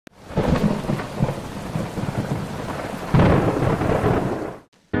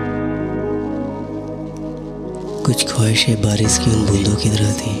कुछ ख्वाहिशें बारिश की उन बूंदों की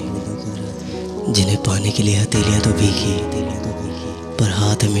तरह थी, जिन्हें पाने के लिए हथेलियां तो भीगी पर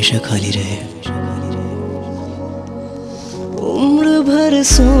हाथ हमेशा खाली रहे। उम्र भर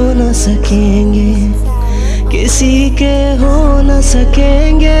सो न सकेंगे, किसी के हो न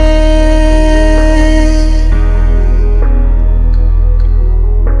सकेंगे।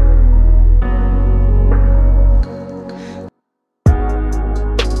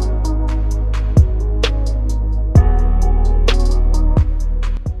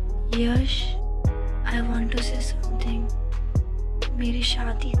 यश, I want to say something. मेरी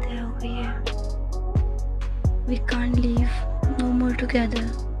शादी तय हो गई है। We can't live no more together.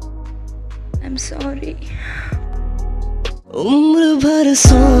 I'm sorry. उम्र भर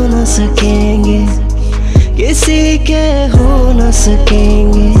सो न सकेंगे, किसी के हो न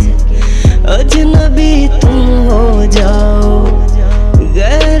सकेंगे। अजनबी तुम हो जाओ,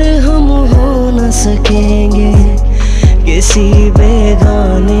 गैर हम हो न सकेंगे। किसी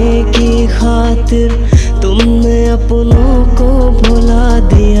बेगाने की खातिर तुमने अपनों को भुला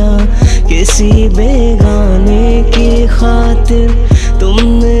दिया। किसी बेगाने की खातिर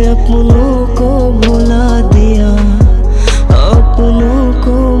तुमने अपनों को भुला दिया। अपनों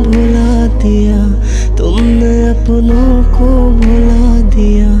को भुला दिया, तुमने अपनों को भुला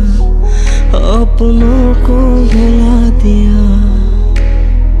दिया। अपनों को भुला दिया।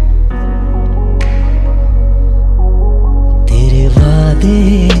 तेरे वादे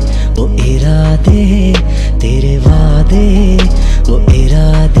वो इरादे, तेरे वादे वो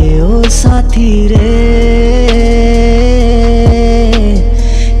इरादे, ओ साथी रे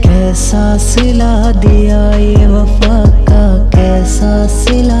कैसा सिला दिया ये वफा का, कैसा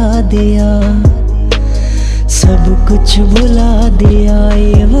सिला दिया। सब कुछ भुला दिया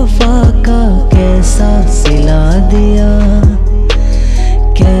ये वफा का, कैसा सिला दिया।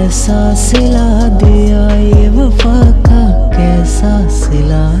 कैसा सिला दिया ये वफा का, कैसा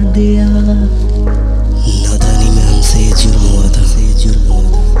सिला दिया। नादानी में हमसे ये जुर्म हुआ था,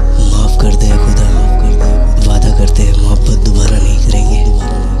 माफ कर दे खुदा। वादा करते हैं मोहब्बत दोबारा नहीं करेंगे।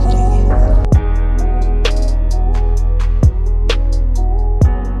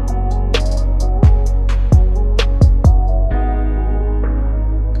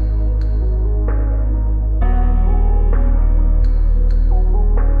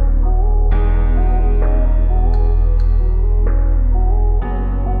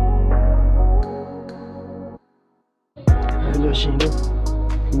 हेलो शीनू,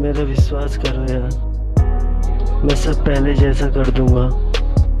 मेरा विश्वास करो यार, मैं सब पहले जैसा कर दूंगा।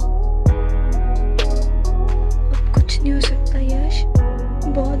 अब कुछ नहीं हो सकता यश,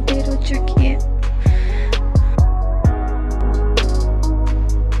 बहुत देर हो चुकी है।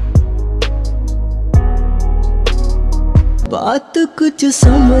 बात कुछ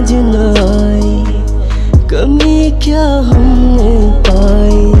समझ न आई, कमी क्या हमने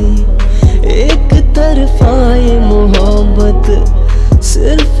पाई। एक तरफा ये मोहब्बत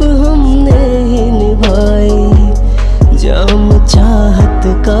सिर्फ हमने ही निभाई। जाम चाहत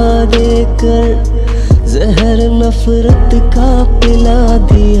का देकर जहर नफरत का पिला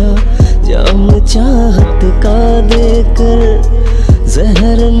दिया। जाम चाहत का देकर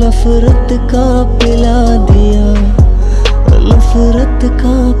जहर नफरत का पिला दिया। नफरत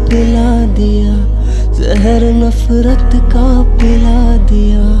का पिला दिया, जहर नफरत का पिला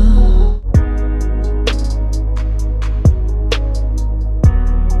दिया।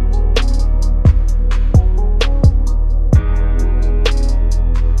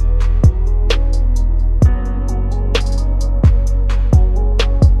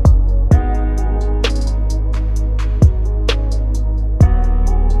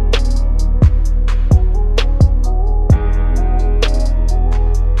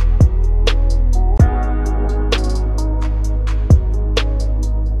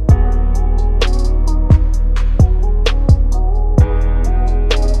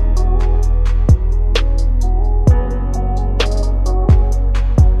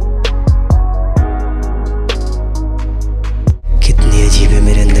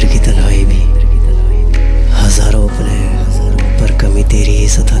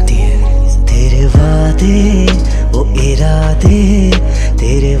 वो इरादे,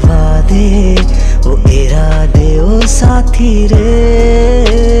 तेरे वादे वो इरादे, ओ साथी रे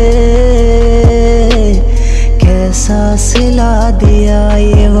कैसा सिला दिया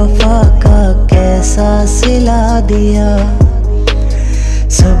ये वफा का, कैसा सिला दिया।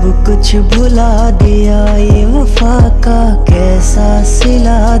 सब कुछ भुला दिया ये वफा का, कैसा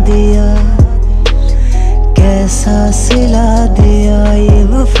सिला दिया। कैसा सिला दिया ये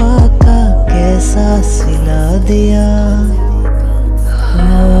वफा का, कैसा सिला दिया।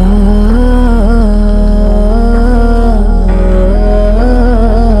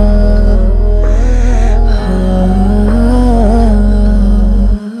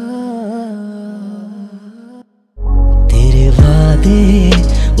 दे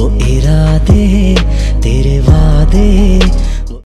वो इरादे तेरे वादे